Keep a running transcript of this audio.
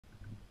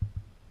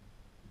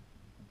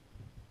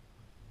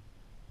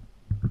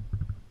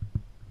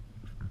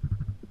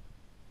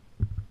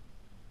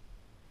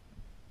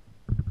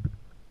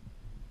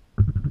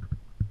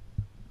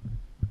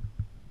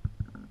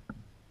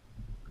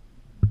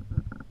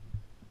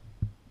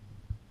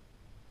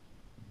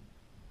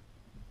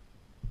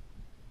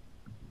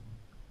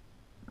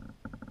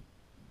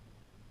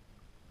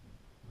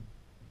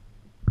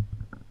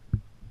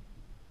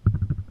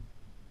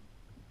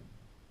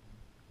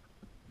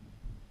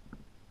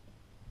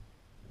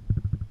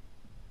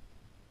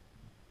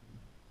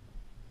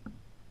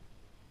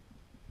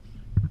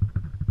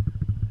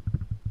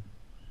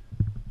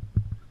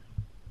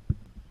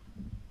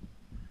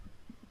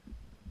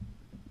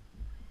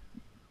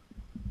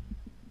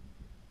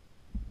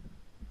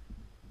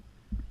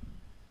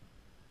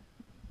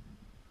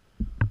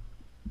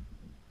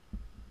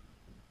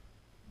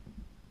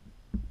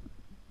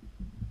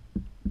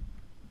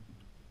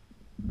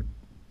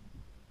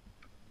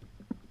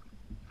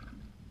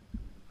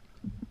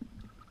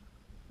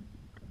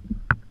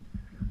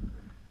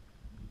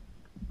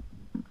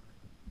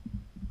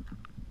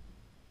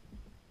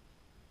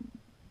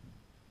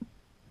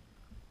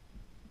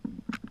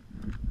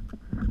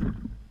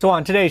So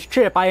on today's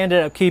trip, I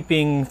ended up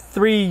keeping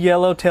 3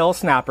 yellowtail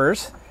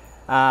snappers.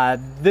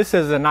 This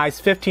is a nice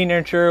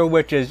 15-incher,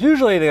 which is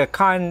usually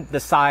the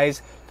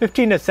size.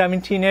 15 to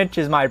 17 inch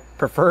is my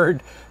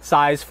preferred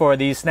size for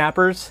these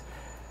snappers.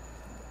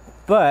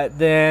 But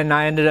then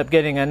I ended up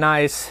getting a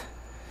nice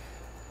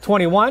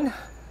 21. And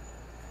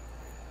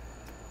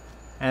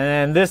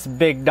then this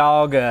big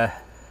dog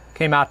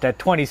came out to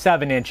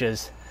 27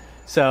 inches.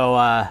 So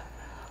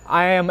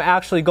I am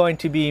actually going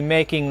to be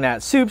making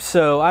that soup,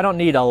 so I don't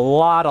need a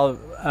lot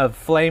of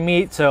filet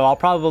meat, so I'll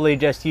probably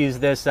just use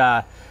this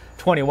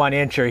 21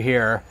 incher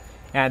here,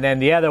 and then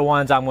the other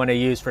ones I'm going to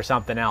use for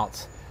something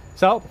else.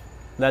 So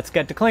let's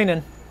get to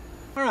cleaning.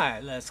 All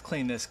right, let's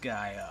clean this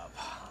guy up.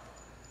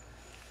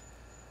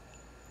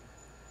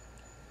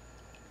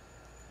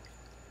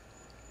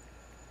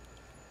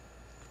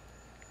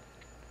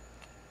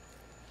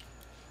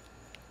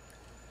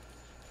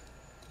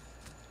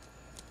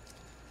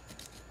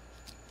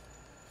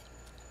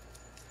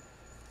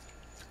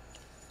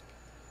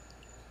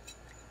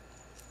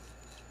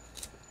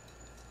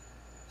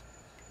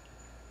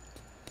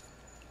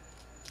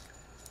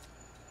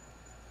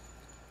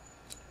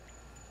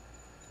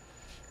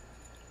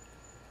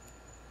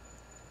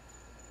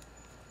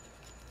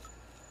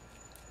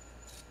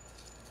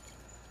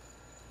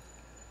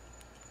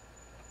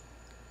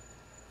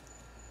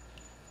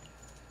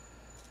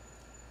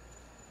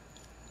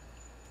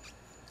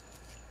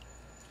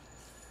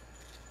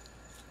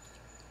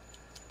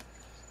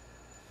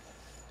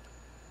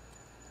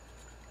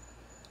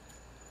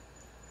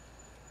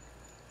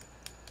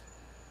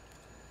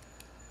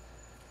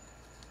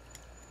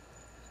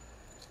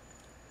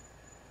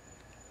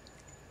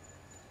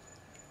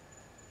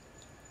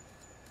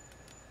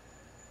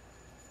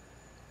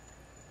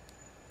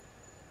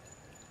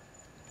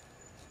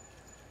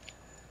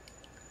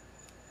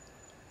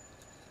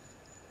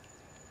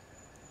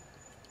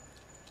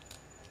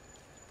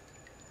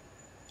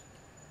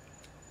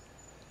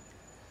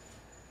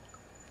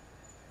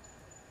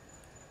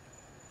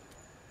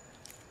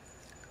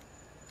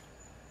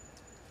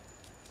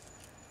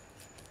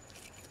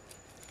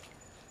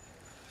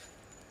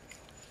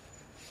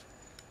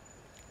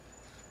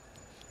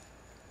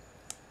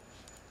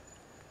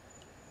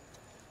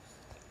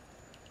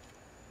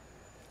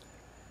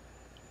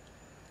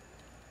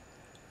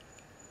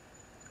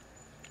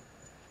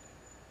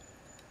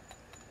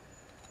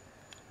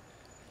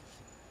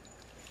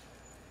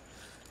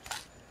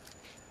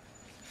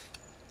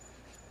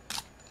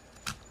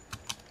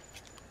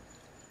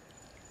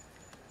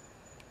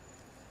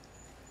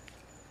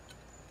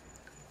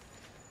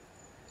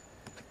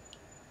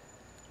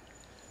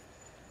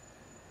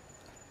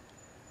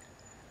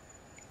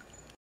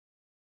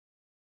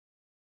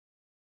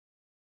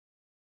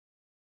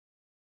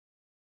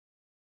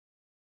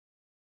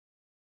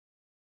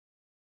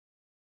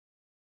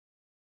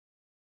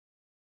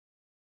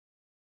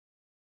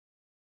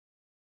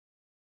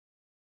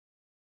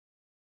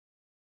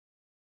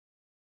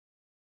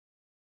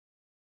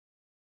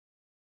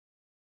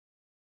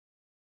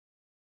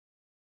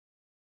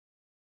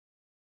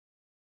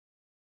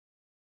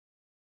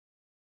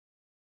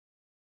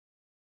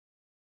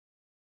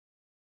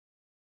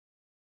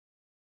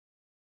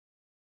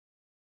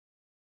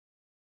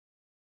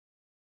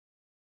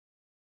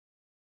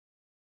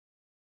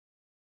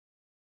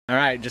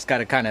 Alright, just got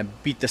to kind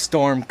of beat the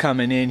storm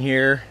coming in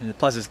here, and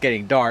plus it's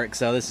getting dark,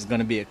 so this is going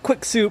to be a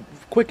quick soup,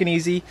 quick and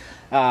easy.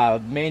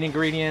 Main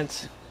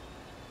ingredients: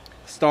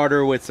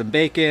 starter with some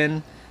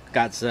bacon,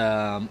 got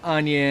some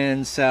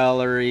onions,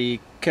 celery,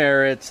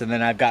 carrots, and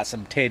then I've got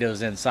some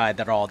potatoes inside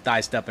that are all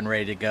diced up and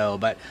ready to go.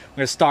 But I'm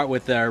going to start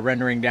with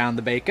rendering down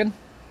the bacon.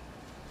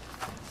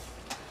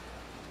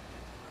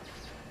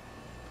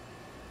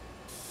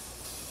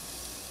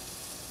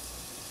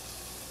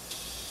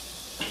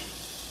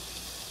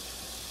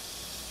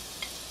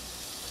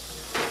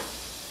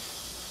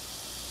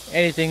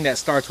 Anything that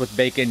starts with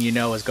bacon, you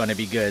know, is going to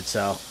be good,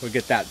 so we'll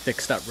get that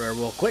fixed up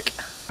real quick.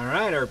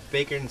 Alright, our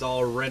bacon's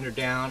all rendered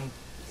down,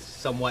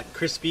 somewhat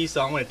crispy,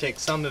 so I'm going to take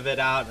some of it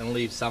out and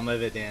leave some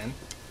of it in.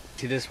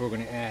 To this we're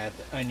going to add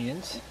the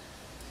onions.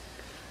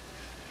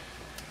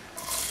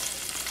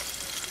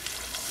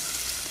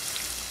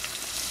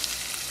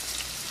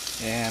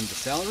 And the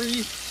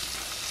celery.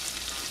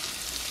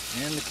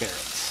 And the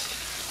carrots.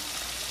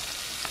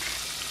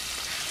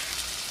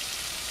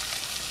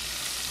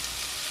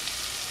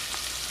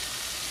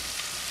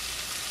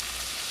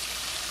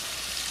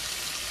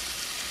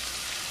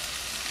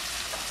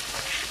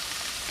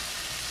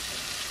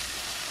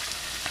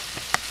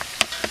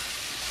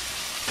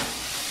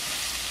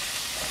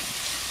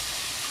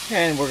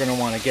 And we're going to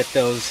want to get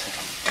those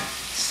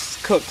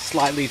cooked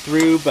slightly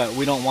through, but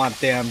we don't want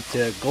them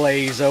to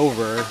glaze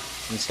over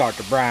and start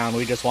to brown.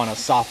 We just want to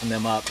soften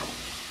them up.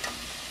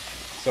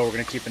 So we're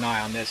going to keep an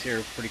eye on this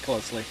here pretty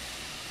closely.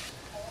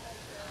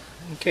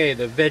 Okay,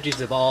 the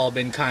veggies have all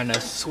been kind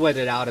of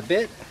sweated out a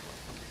bit.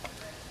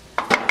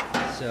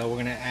 So we're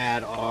going to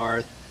add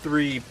our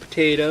 3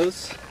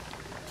 potatoes.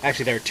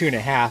 Actually, they're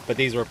 2.5, but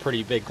these were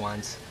pretty big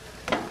ones.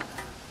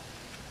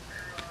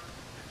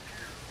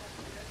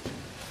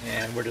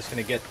 and we're just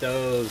going to get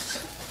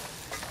those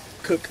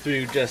cooked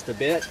through just a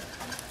bit.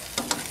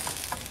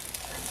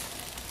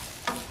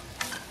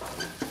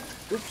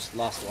 Oops,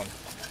 lost one.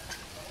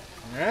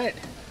 Alright,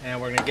 and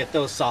we're going to get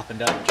those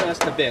softened up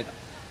just a bit.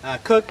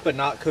 Cooked, but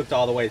not cooked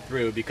all the way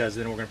through, because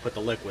then we're going to put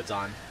the liquids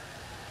on.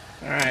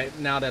 Alright,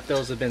 now that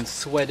those have been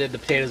sweated, the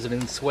potatoes have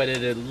been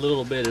sweated a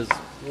little bit as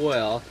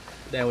well,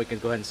 then we can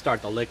go ahead and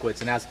start the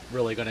liquids, and that's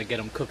really going to get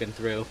them cooking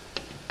through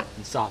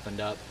and softened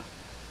up.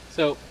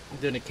 So, I'm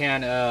doing a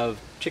can of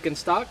chicken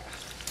stock,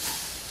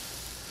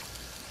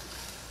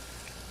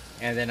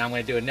 and then I'm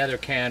going to do another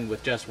can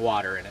with just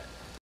water in it.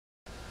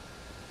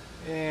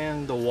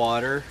 And the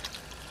water.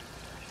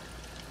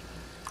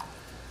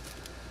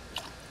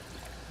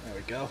 There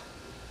we go.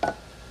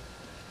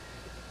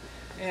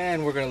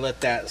 And we're going to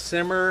let that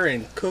simmer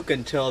and cook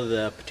until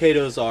the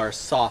potatoes are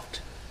soft,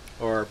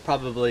 or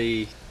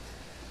probably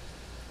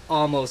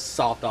almost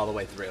soft all the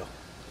way through.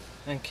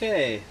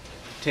 Okay,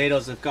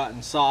 potatoes have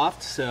gotten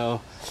soft,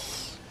 so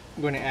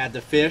I'm going to add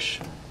the fish.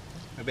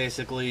 I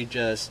basically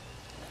just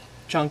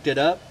chunked it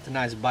up to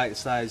nice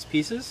bite-sized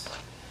pieces,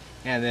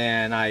 and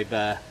then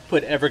I've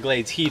put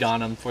Everglades heat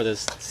on them for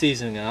this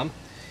seasoning on them.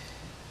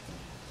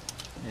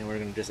 And we're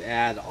going to just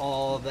add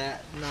all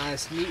that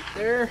nice meat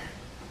there.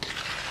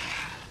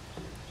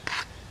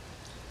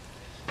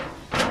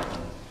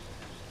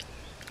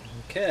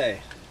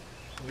 Okay,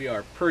 we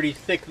are pretty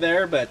thick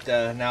there, but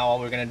now all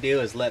we're going to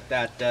do is let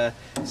that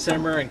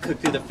simmer and cook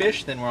through the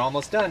fish, then we're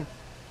almost done.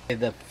 Okay,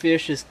 the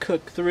fish is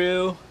cooked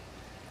through,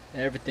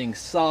 everything's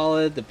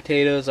solid, the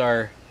potatoes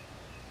are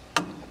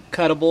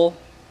cuttable,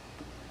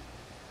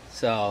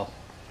 so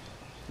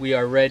we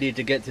are ready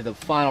to get to the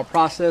final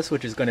process,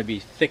 which is going to be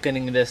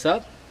thickening this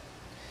up.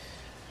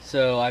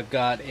 So I've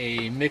got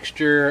a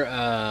mixture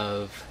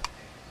of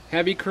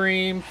heavy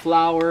cream,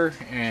 flour,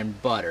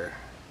 and butter.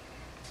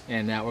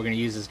 And that we're going to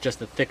use as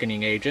just a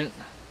thickening agent.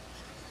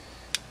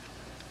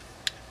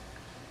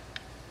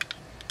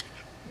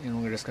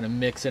 And we're just going to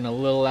mix in a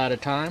little at a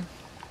time.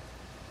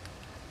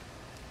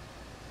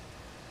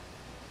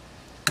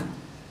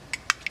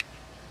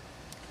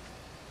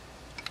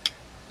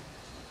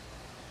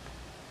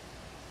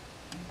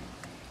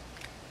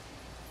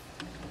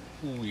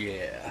 Oh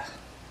yeah.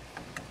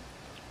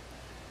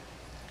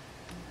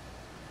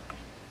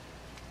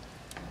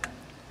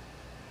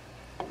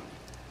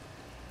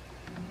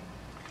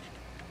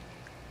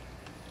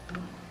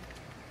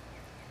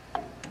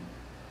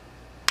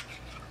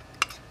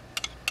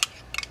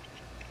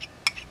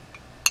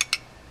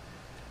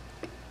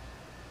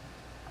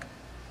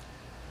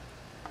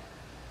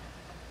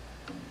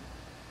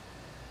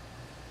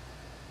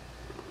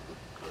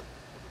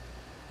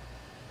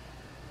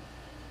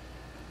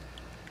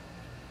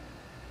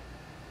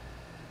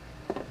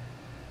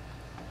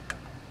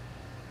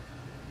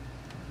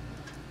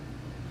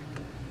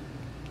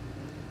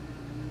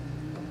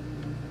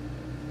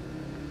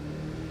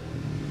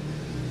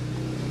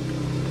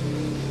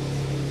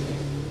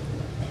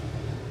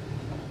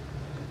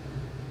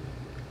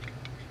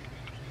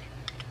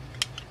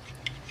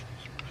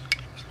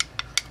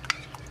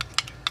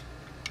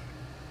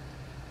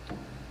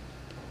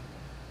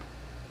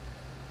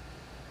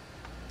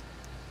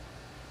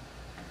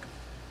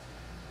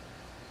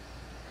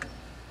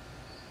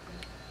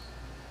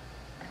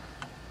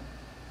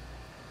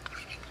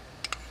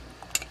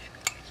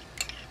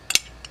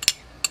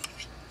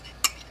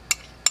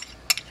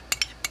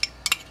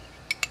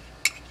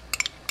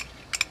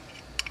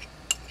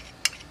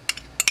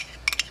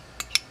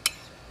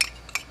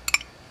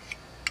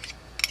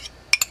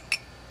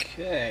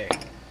 Okay,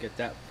 get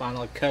that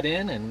final cut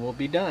in and we'll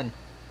be done.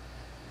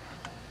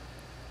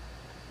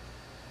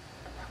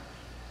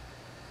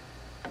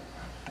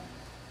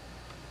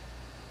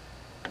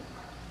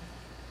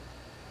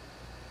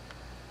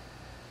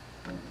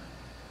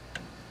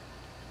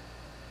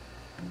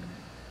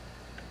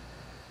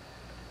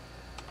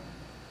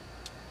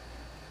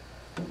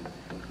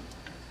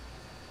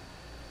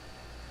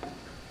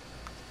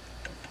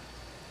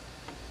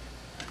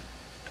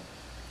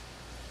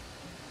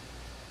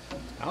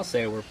 I'll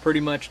say we're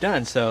pretty much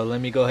done, so let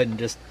me go ahead and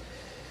just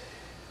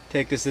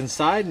take this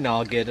inside and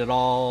I'll get it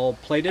all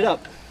plated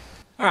up.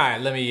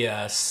 Alright, let me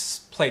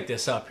plate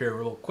this up here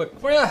real quick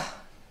for you.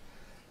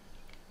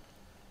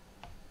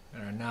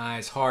 Got a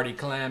nice hearty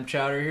clam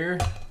chowder here.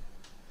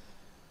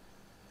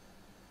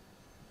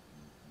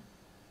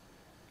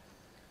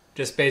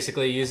 Just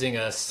basically using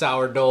a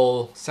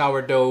sourdough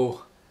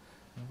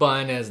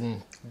bun as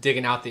in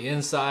digging out the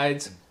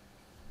insides.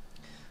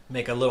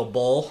 Make a little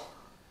bowl.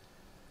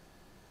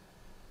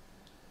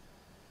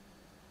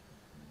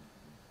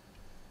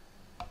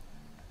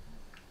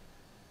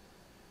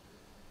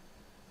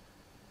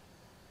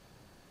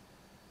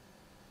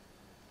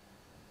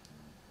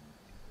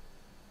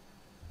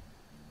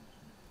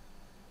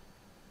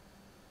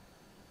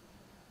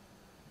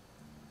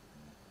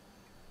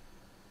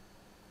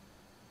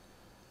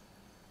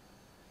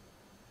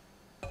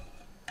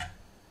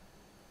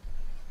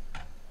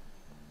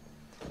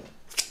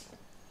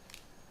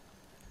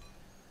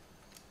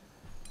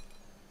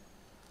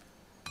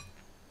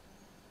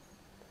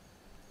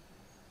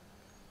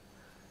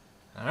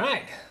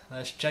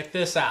 let's check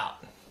this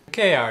out.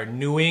 Okay, our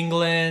New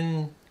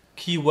England,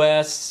 Key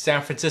West,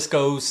 San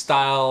Francisco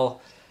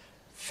style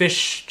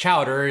fish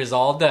chowder is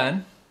all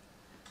done.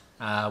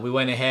 We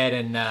went ahead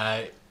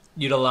and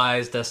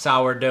utilized a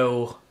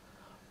sourdough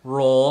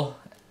roll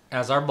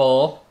as our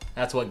bowl.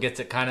 That's what gets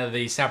it kind of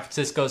the San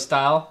Francisco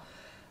style.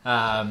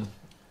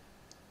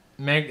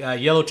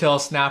 Yellowtail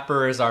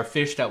snapper is our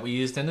fish that we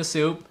used in the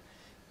soup.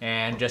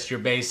 And just your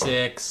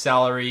basic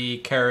celery,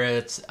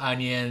 carrots,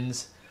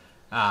 onions,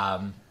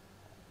 some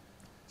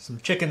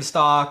chicken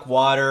stock,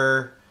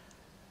 water,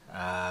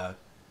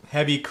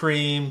 heavy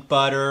cream,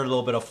 butter, a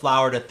little bit of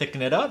flour to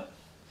thicken it up.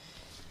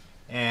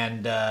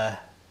 And I'm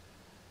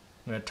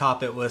going to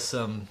top it with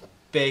some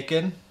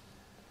bacon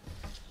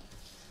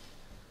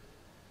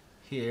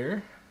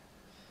here.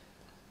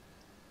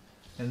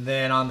 And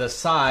then on the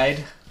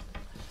side,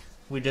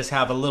 we just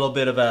have a little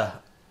bit of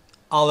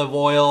olive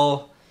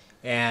oil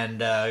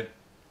and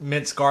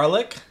minced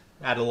garlic.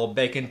 Add a little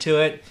bacon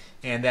to it,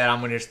 and then I'm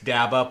going to just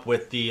dab up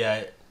with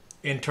the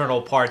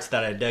internal parts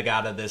that I dug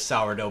out of this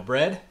sourdough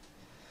bread.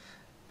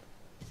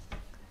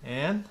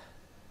 And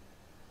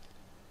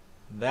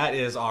that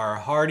is our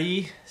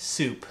hearty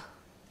soup.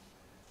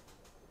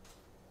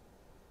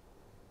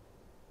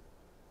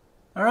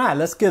 All right,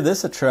 let's give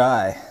this a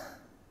try.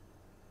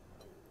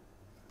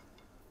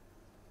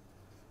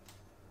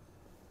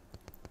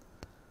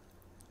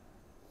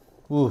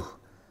 Ooh,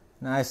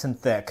 nice and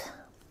thick.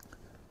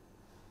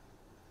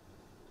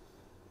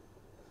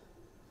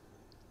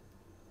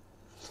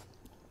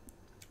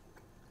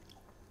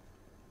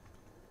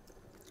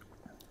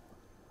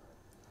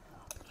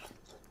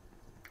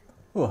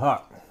 Ooh,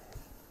 hot.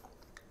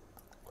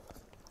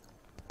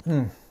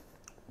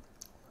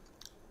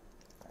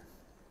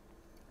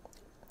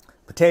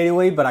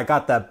 Potato-y, but I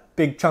got that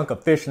big chunk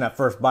of fish in that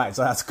first bite,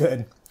 so that's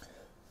good.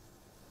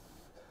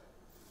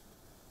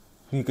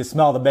 You can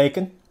smell the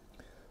bacon.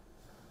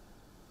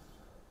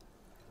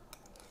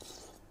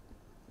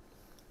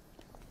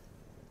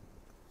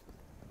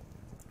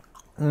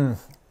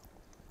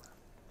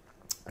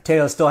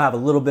 Potatoes still have a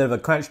little bit of a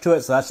crunch to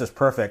it, so that's just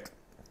perfect.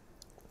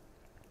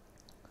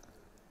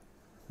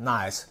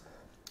 Nice.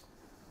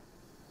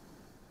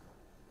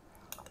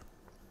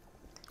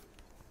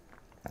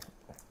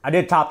 I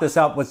did top this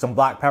up with some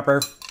black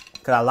pepper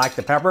because I like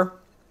the pepper.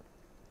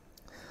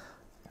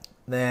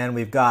 Then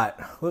we've got,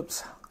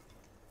 whoops.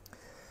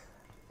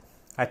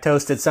 I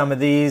toasted some of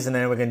these, and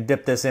then we're going to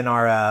dip this in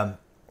our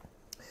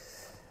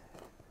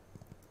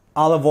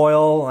olive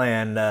oil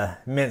and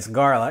minced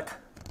garlic.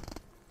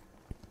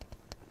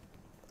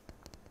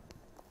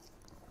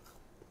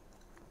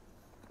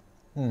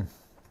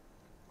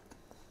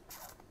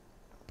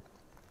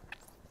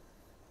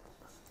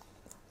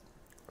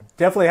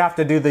 Definitely have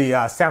to do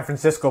the San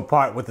Francisco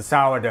part with the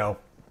sourdough.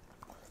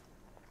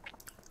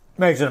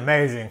 Makes it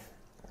amazing.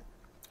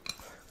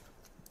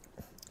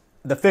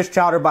 The fish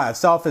chowder by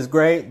itself is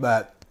great,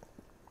 but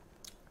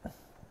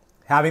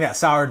having that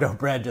sourdough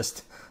bread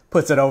just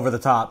puts it over the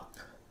top.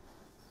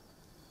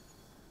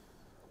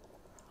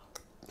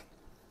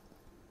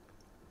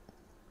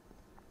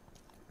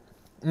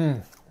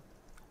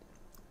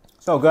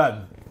 So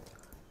good.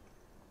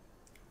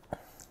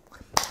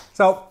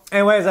 So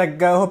anyways, I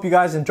hope you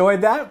guys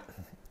enjoyed that.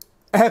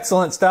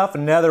 Excellent stuff.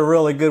 Another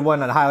really good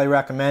one. I'd highly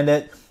recommend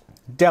it.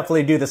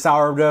 Definitely do the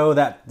sourdough.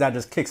 That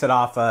just kicks it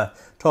off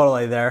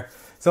totally there.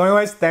 So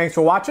anyways, thanks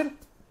for watching,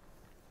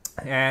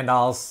 and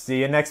I'll see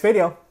you next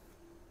video.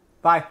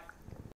 Bye.